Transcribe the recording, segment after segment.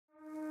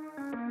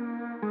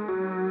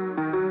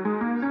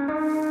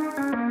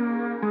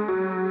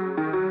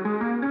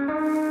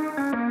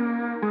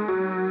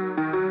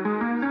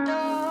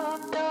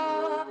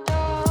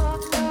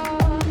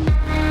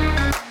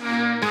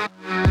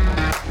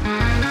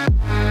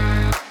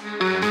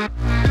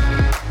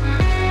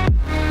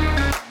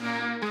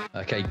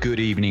Good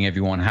evening,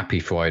 everyone. Happy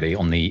Friday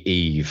on the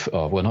eve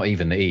of, well, not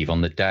even the eve, on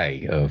the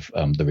day of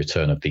the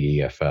return of the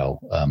EFL,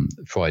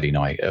 Friday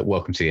night.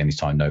 Welcome to the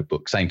Anytime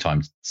Notebook. Same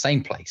time,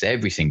 same place,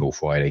 every single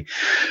Friday.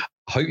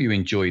 Hope you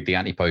enjoyed the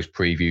Anti-Post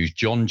previews.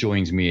 John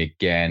joins me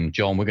again.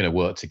 John, we're going to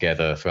work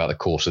together throughout the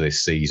course of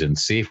this season,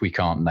 see if we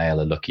can't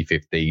nail a lucky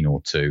 15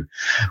 or two.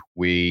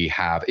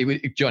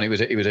 John, it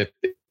was a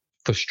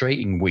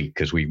frustrating week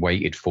as we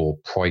waited for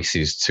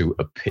prices to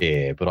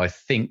appear, but I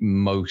think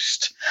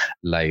most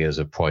layers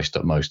have priced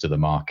up most of the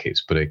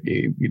markets, but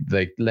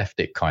they left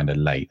it kind of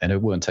late and they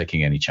weren't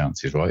taking any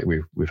chances, right?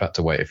 We've had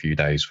to wait a few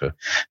days for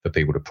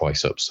people to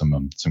price up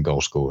some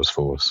goal scorers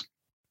for us.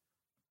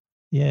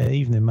 Yeah,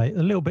 evening, mate.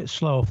 A little bit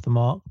slow off the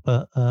mark,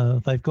 but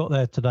they've got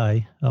there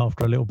today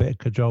after a little bit of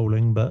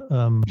cajoling. But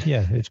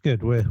yeah, it's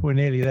good. We're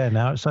nearly there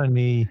now. It's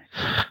only,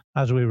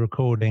 as we're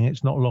recording,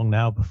 it's not long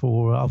now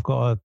before I've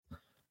got a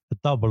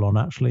double on,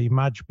 actually.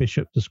 Madge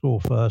Bishop to score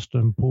first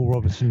and Paul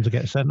Robinson to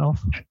get sent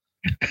off.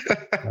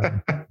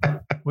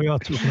 We are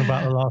talking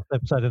about the last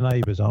episode of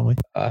Neighbours, aren't we?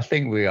 I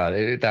think we are.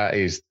 That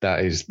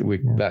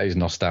is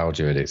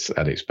nostalgia at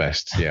its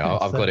best. Yeah,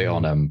 I've got it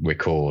on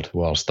record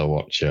whilst I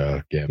watch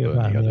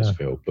Burnley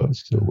Huddersfield, but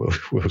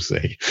we'll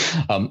see.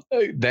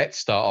 Let's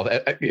start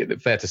off.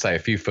 Fair to say, a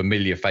few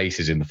familiar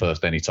faces in the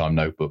first Anytime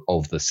Notebook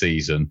of the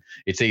season.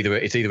 It's either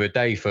a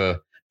day for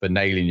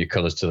nailing your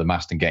colours to the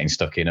mast and getting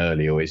stuck in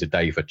early, or it's a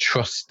day for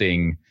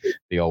trusting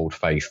the Old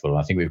Faithful. And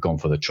I think we've gone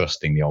for the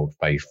trusting the Old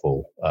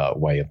Faithful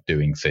way of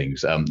doing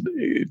things.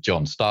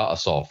 John, start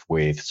us off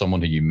with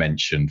someone who you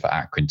mentioned for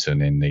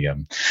Accrington in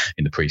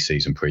the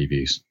pre-season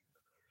previews.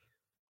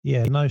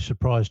 Yeah, no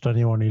surprise to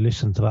anyone who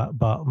listened to that,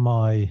 but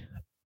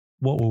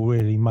what will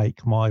really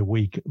make my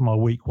week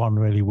one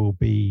really will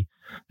be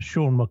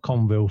Sean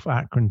McConville for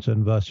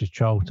Accrington versus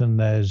Charlton.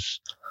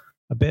 There's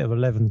a bit of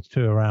 11-2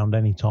 around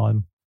any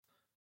time.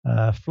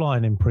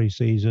 Flying in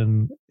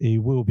pre-season, he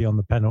will be on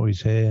the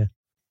penalties here.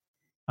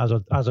 As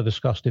I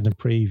discussed in the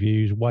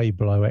previews, way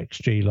below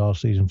XG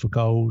last season for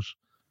goals.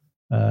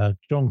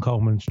 John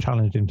Coleman's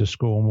challenged him to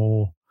score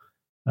more.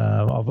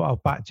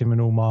 I've backed him in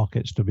all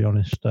markets, to be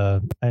honest.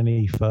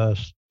 Any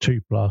first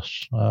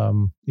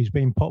 2+. He's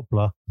been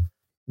popular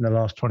in the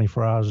last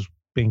 24 hours,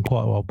 been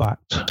quite well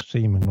backed,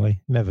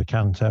 seemingly. Never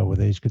can tell with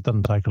these, because it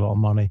doesn't take a lot of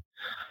money.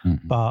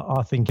 Mm-hmm. But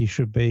I think he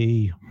should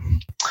be...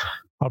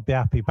 I'd be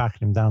happy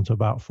backing him down to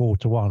about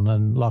 4-1.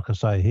 And like I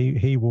say,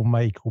 he will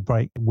make or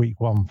break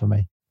week one for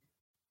me.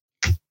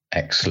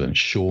 Excellent.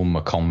 Sean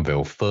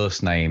McConville,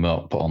 first name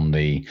up on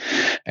the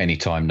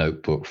Anytime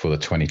Notebook for the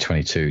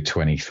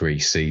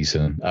 2022-23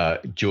 season.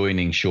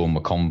 Joining Sean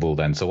McConville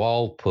then. So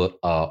I'll put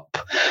up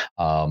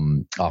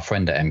our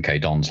friend at MK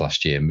Dons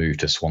last year,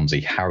 moved to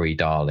Swansea, Harry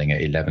Darling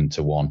at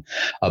 11-1.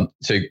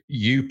 So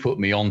you put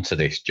me onto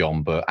this,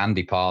 John, but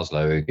Andy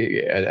Parslow,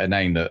 a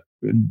name that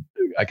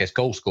I guess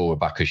goal scorer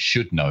backers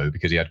should know,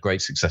 because he had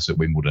great success at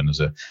Wimbledon as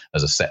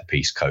a set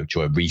piece coach,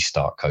 or a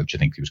restart coach, I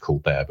think he was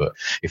called there. But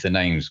if the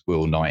names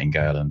Will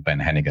Nightingale and Ben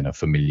Hennigan are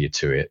familiar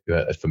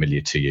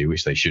to you,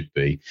 which they should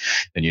be,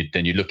 then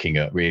you're looking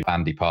at really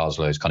Andy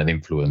Parslow's kind of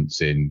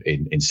influence in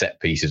set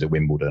pieces at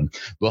Wimbledon.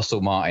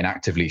 Russell Martin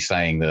actively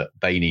saying that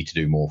they need to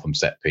do more from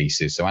set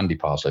pieces, so Andy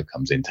Parslow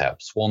comes in to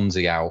help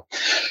Swansea out.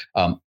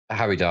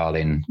 Harry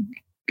Darling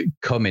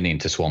coming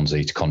into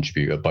Swansea to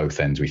contribute at both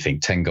ends. We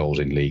think 10 goals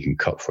in league and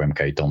cup for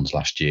MK Dons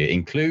last year,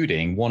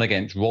 including one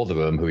against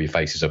Rotherham, who he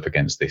faces up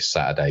against this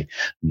Saturday.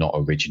 Not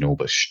original,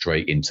 but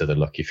straight into the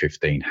lucky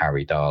 15.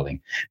 Harry Darling,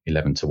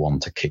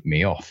 11-1 to kick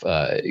me off.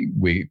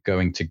 We're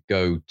going to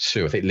go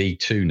to, I think, League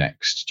Two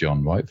next,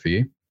 John, right, for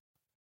you?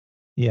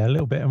 Yeah, a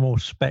little bit more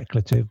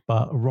speculative,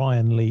 but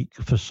Ryan Leake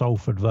for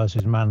Salford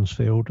versus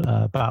Mansfield,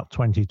 about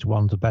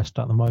 20-1 to best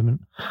at the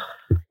moment.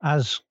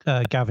 As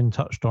Gavin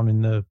touched on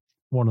in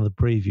one of the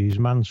previews,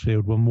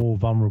 Mansfield were more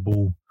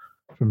vulnerable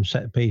from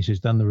set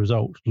pieces than the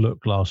results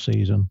looked last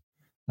season.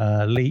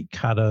 Leake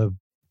had a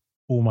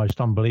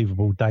almost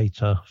unbelievable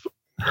data,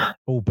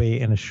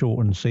 albeit in a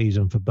shortened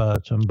season for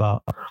Burton,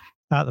 but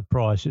at the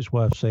price, it's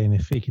worth seeing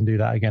if he can do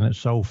that again at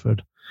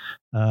Salford.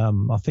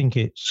 I think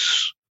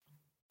it's,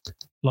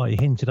 like you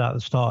hinted at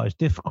the start, it's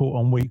difficult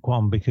on week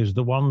one because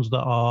the ones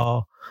that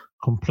are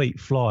complete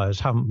flyers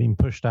haven't been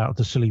pushed out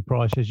to silly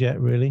prices yet,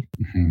 really.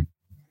 Mm-hmm.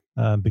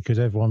 Because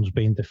everyone's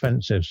been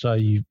defensive. So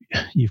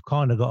you've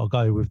kind of got to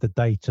go with the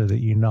data that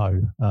you know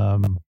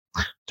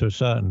to a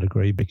certain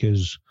degree,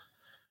 because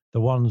the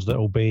ones that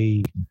will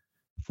be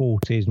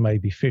 40s,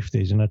 maybe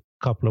 50s in a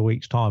couple of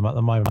weeks' time at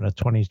the moment are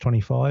 20s,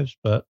 25s.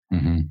 But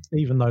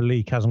even though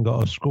Leake hasn't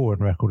got a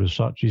scoring record as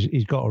such,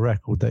 he's got a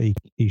record that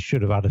he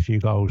should have had a few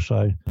goals.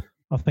 So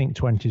I think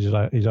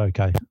 20s is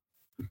okay.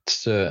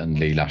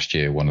 Certainly last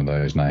year, one of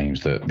those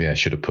names that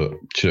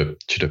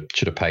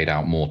should have paid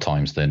out more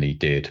times than he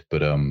did.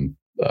 But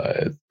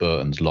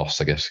Burton's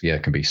loss, I guess,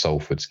 can be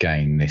Salford's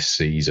gain this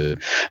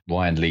season.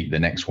 Ryan Leake, the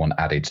next one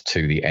added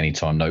to the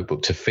Anytime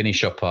Notebook. To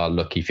finish up our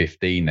lucky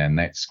 15, then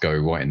let's go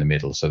right in the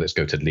middle. So let's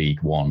go to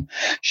League One.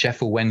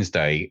 Sheffield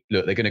Wednesday,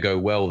 look, they're going to go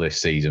well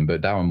this season, but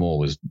Darren Moore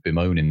was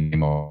bemoaning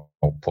him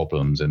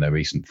problems in their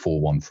recent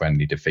 4-1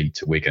 friendly defeat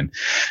to Wigan.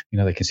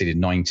 They conceded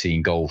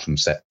 19 goals from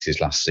set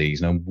pieces last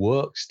season, and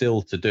work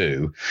still to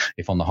do.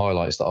 If on the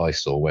highlights that I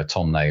saw, where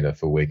Tom Naylor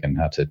for Wigan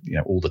had to,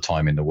 all the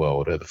time in the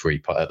world at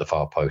the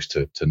far post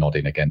to nod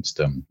in against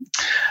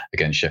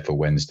Sheffield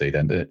Wednesday,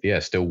 then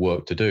still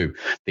work to do.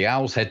 The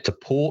Owls head to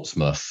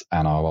Portsmouth,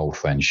 and our old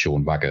friend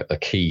Sean Waggett, a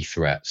key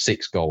threat,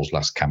 6 goals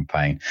last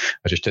campaign.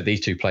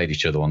 These two played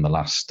each other on the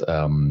last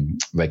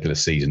regular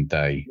season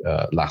day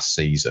last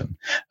season.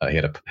 He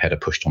had a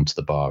pushed onto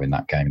the bar in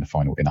that game,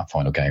 in that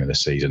final game of the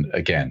season.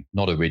 Again,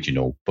 not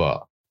original,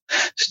 but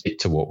stick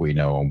to what we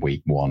know on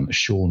week 1.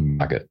 Sean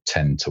Maggott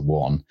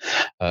 10-1,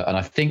 and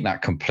I think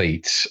that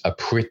completes a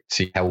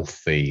pretty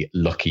healthy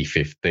lucky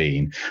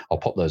 15. I'll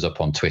pop those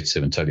up on Twitter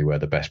and tell you where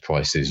the best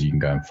price is. You can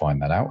go and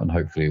find that out, and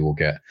hopefully we'll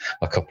get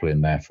a couple in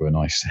there for a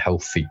nice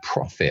healthy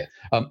profit.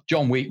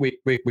 John, we're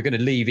going to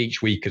leave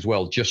each week as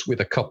well, just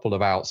with a couple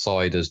of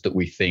outsiders that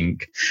we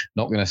think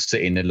not going to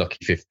sit in the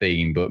lucky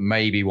 15, but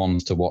maybe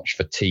ones to watch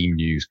for team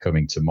news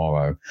coming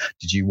tomorrow.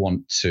 Did you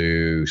want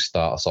to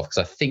start us off? Because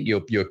I think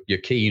you're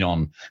keen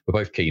on. We're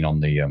both keen on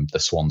the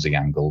Swansea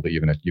angle, but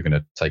you're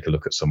gonna take a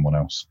look at someone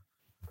else.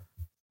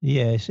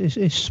 Yeah,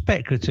 it's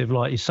speculative,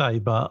 like you say,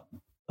 but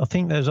I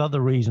think there's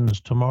other reasons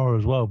tomorrow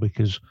as well,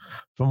 because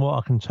from what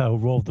I can tell,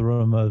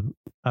 Rotherham are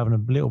having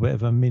a little bit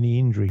of a mini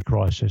injury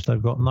crisis.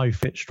 They've got no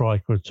fit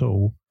striker at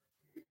all.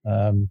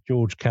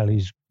 George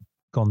Kelly's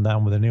gone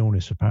down with an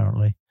illness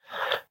apparently,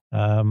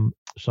 so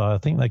I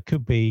think they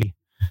could be,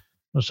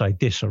 I'll say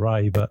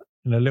disarray, but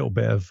in a little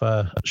bit of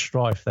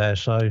strife there.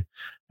 So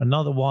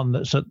another one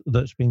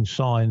that's been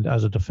signed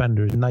as a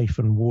defender is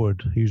Nathan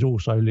Wood, who's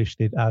also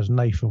listed as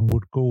Nathan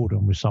Wood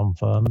Gordon with some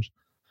firms.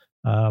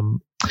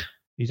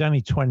 He's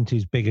only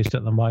 20s biggest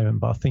at the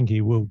moment, but I think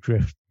he will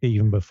drift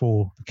even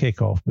before the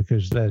kickoff,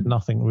 because there's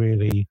nothing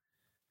really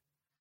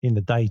in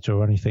the data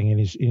or anything in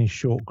his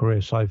short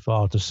career so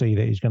far to see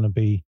that he's going to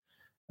be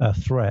a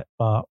threat.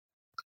 But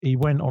he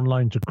went on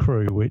loan to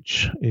Crewe,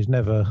 which is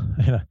never,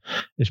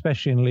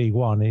 especially in League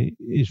One, it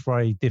is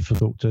very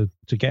difficult to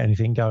get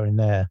anything going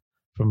there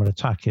from an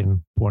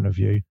attacking point of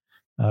view.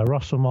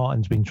 Russell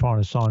Martin's been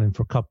trying to sign him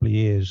for a couple of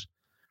years.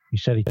 He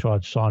said he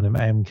tried to sign him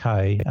at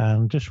MK,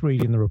 and just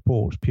reading the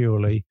reports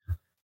purely,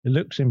 it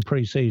looks in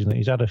pre-season that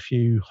he's had a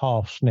few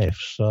half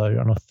sniffs,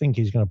 and I think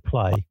he's going to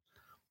play.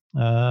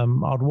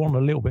 I'd want a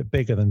little bit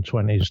bigger than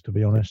 20s, to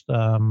be honest.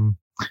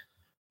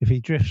 If he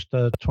drifts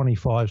to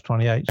 25s,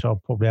 28s,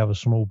 I'll probably have a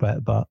small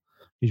bet, but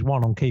he's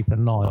one I'm keeping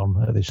an eye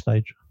on at this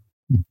stage.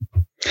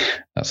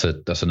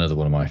 That's another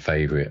one of my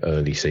favourite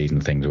early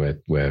season things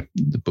where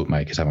the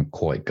bookmakers haven't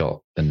quite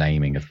got the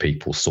naming of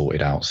people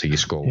sorted out. So you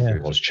scroll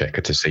through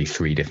Oddschecker to see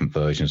 3 different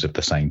versions of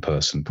the same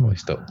person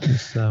priced up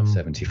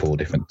 74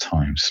 different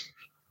times.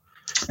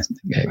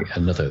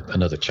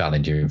 Another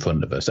challenge in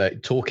front of us.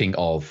 Talking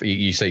of,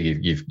 you say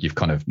you've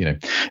kind of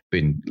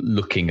been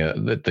looking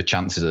at the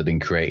chances that have been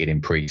created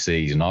in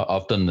pre-season.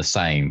 I've done the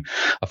same.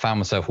 I found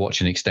myself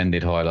watching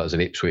extended highlights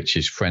of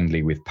Ipswich's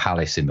friendly with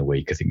Palace in the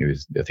week. I think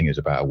it was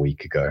about a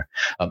week ago.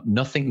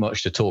 Nothing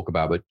much to talk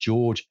about, but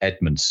George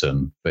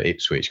Edmondson for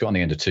Ipswich got on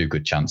the end of 2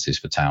 good chances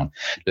for Town.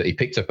 He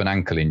picked up an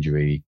ankle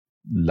injury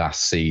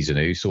last season.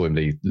 Who saw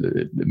him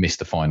miss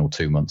the final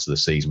 2 months of the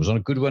season. Was on a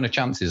good run of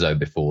chances though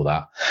before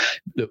that.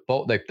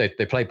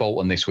 They play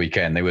Bolton this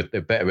weekend.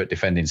 They're better at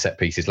defending set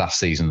pieces last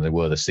season than they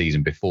were the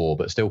season before,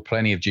 but still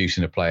plenty of juice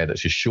in a player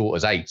that's as short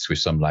as 8s with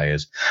some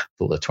layers.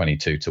 Thought they're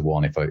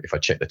 22-1. If I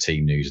check the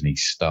team news and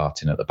he's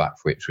starting at the back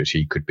for Ipswich,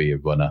 he could be a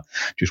runner.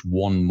 Just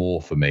one more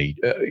for me.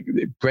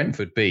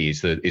 Brentford B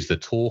is the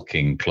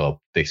talking club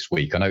this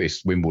week. I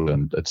noticed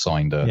Wimbledon had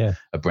signed a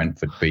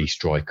Brentford B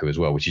striker as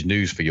well, which is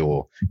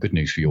good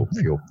news for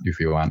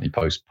your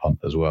anti-post punt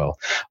as well.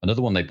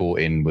 Another one they bought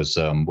in was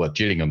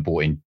Gillingham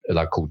bought in a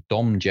lad called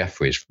Dom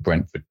Jeffries for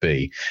Brentford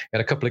B. He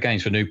had a couple of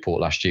games for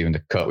Newport last year in the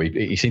Cup.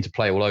 He seemed to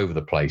play all over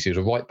the place. He was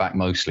a right back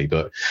mostly,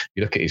 but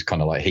you look at his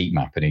kind of like heat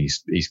map, and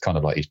he's kind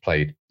of like he's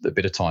played a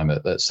bit of time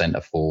at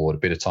centre forward, a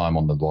bit of time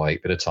on the right,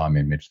 a bit of time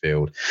in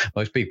midfield.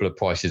 Most people have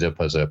priced it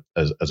up as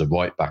a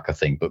right back, I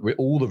think, but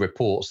all the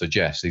reports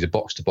suggest he's a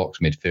box to box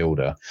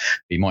midfielder.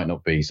 He might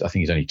not be. I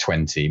think he's only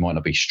 20. He might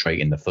not be straight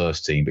in the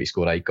first team, but he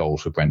scored 8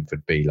 goals for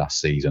Brentford B last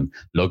season.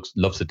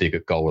 Loves to dig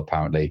at goal,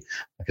 apparently.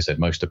 Like I said,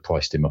 most have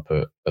priced him up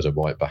as a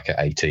right back at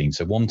 18.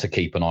 So one to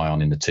keep an eye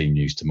on in the team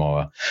news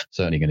tomorrow.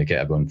 Certainly going to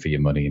get a run for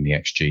your money in the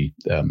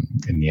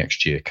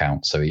XG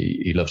account. So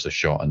he loves a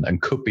shot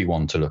and could be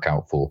one to look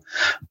out for.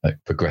 A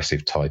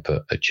progressive type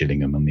at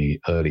Gillingham in the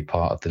early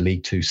part of the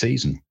League Two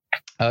season.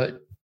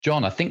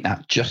 John, I think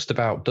that just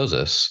about does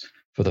us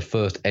for the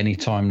first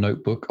Anytime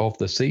Notebook of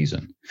the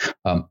season.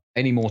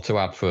 Any more to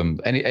add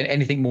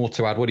anything more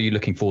to add? What are you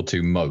looking forward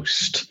to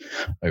most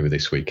over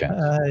this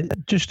weekend?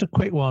 Just a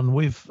quick one.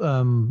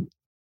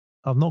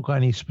 I've not got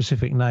any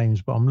specific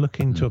names, but I'm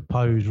looking to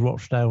oppose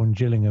Rochdale and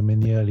Gillingham in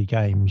the early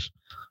games,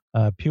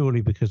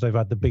 purely because they've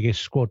had the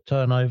biggest squad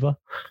turnover.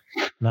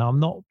 Now, I'm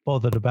not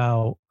bothered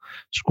about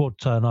squad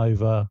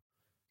turnover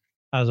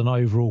as an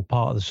overall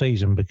part of the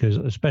season, because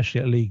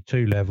especially at League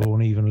Two level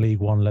and even League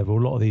One level,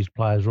 a lot of these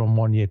players are on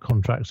 1-year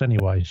contracts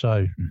anyway.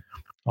 So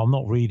I'm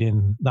not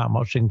reading that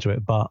much into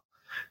it, but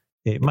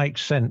it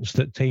makes sense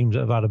that teams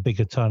that have had a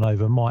bigger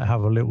turnover might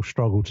have a little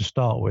struggle to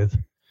start with.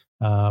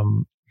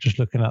 Just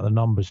looking at the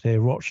numbers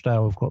here,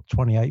 Rochdale have got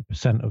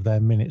 28% of their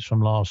minutes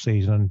from last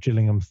season and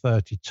Gillingham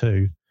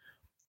 32%.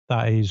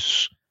 That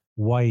is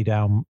way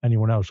down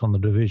anyone else on the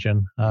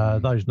division.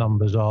 Those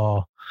numbers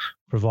are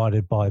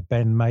provided by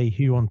Ben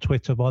Mayhew on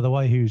Twitter, by the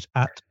way, who's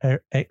at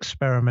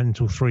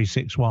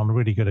Experimental361,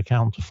 really good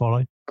account to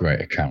follow.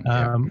 Great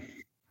account.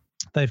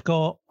 They've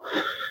got,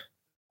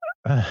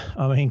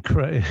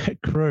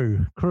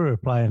 Crew are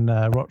playing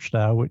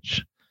Rochdale,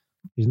 which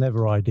is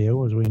never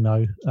ideal, as we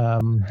know.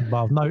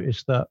 But I've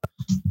noticed that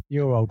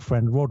your old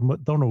friend Rod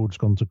McDonald's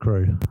gone to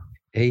Crew.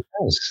 He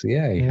has,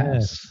 he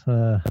has.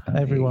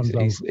 Everyone's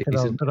he's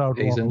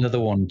another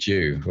one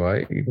due,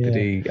 right? Did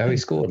he? Oh, he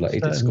scored. He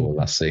did score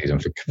last season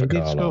for Carlisle.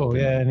 Did score,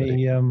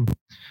 and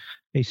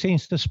he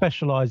seems to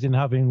specialise in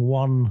having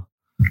one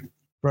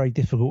very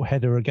difficult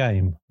header a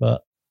game,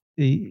 but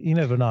you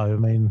never know. I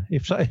mean,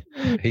 if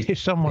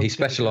someone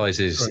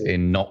specialises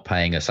in not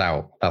paying us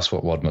out, that's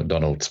what Rod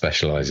McDonald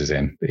specialises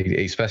in.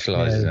 He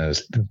specialises in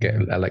us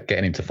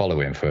getting him to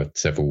follow him for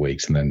several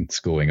weeks and then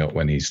scoring up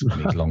when he's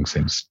long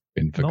since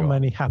been forgotten.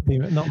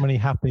 Not many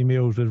happy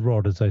meals with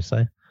Rod, as they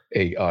say.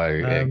 I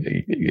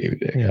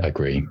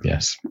agree.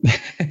 Yes,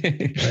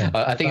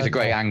 I think it's a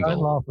great angle.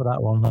 Don't laugh at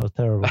that one. That was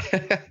terrible.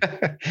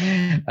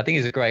 I think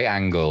it's a great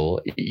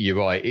angle. You're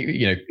right.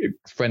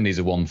 Friendlies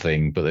are one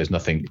thing, but there's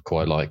nothing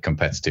quite like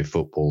competitive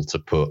football to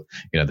put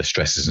the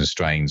stresses and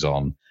strains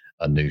on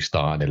a new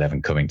starting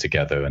 11 coming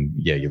together. And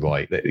you're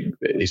right.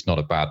 It's not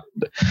a bad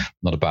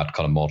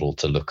kind of model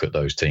to look at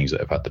those teams that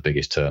have had the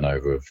biggest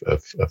turnover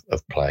of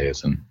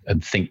players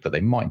and think that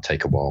they might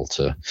take a while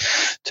to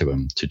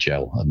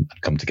gel and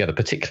come together,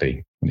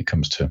 particularly when it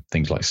comes to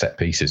things like set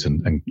pieces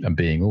and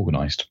being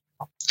organised.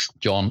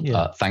 John,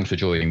 thanks for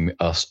joining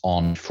us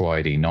on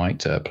Friday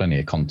night. Plenty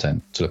of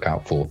content to look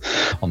out for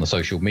on the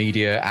social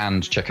media,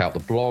 and check out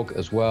the blog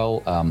as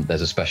well.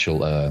 There's a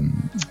special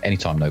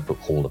Anytime Notebook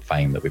Hall of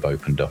Fame that we've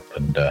opened up,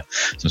 and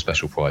some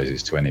special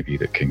prizes to any of you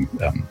that can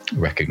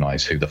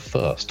recognise who the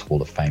first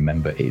Hall of Fame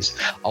member is.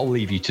 I'll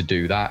leave you to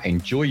do that.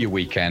 Enjoy your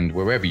weekend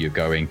wherever you're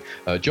going.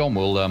 John,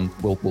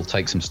 we'll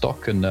take some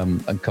stock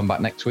and come back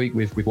next week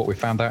with what we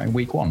found out in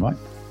week one, right?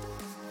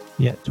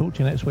 Yeah, talk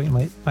to you next week,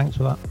 mate. Thanks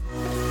for that.